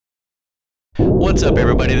What's up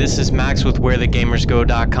everybody, this is Max with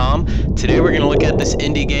WhereTheGamersGo.com. Today we're going to look at this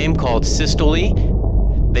indie game called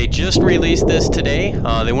Systole. They just released this today.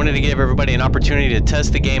 They wanted to give everybody an opportunity to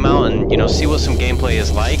test the game out and see what some gameplay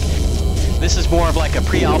is like. This is more of like a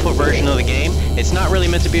pre-alpha version of the game. It's not really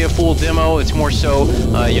meant to be a full demo, it's more so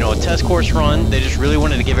a test course run. They just really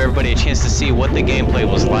wanted to give everybody a chance to see what the gameplay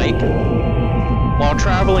was like. While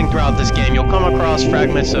traveling throughout this game, you'll come across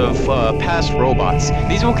fragments of past robots.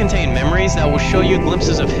 These will contain memories that will show you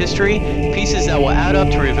glimpses of history, pieces that will add up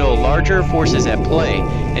to reveal larger forces at play,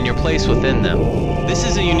 and your place within them. This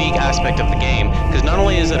is a unique aspect of the game, because not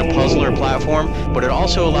only is it a puzzle or platform, but it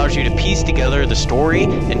also allows you to piece together the story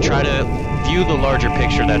and try to view the larger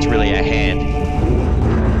picture that's really at hand.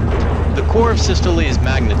 The core of Systole is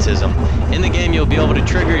magnetism. In the game, you'll be able to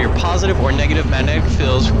trigger your positive or negative magnetic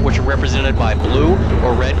fields, which are represented by blue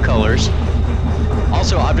or red colors.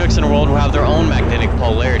 Also, objects in the world will have their own magnetic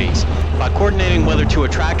polarities. By coordinating whether to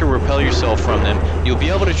attract or repel yourself from them, you'll be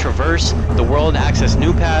able to traverse the world, access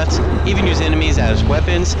new paths, even use enemies as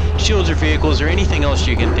weapons, shields or vehicles, or anything else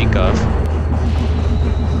you can think of.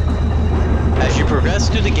 As you progress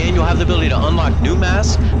through the game, you'll have the ability to unlock new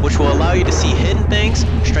masks, which will allow you to see hidden things,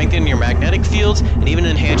 strengthen your magnetic fields, and even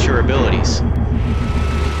enhance your abilities.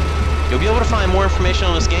 You'll be able to find more information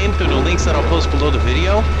on this game through the links that I'll post below the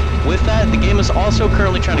video. With that, the game is also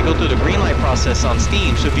currently trying to go through the greenlight process on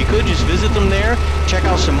Steam, so if you could just visit them there, check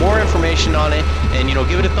out some more information on it, and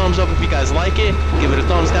give it a thumbs up if you guys like it, give it a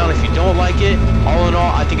thumbs down if you don't like it. All in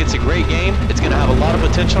all, I think it's a great game. It's going to have a lot of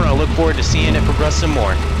potential, and I look forward to seeing it progress some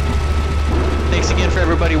more. Thanks again for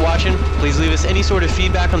everybody watching. Please leave us any sort of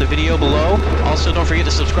feedback on the video below. Also, don't forget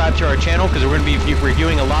to subscribe to our channel because we're going to be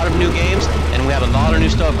reviewing a lot of new games and we have a lot of new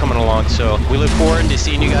stuff coming along. So we look forward to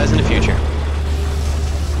seeing you guys in the future.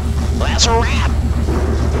 That's a wrap!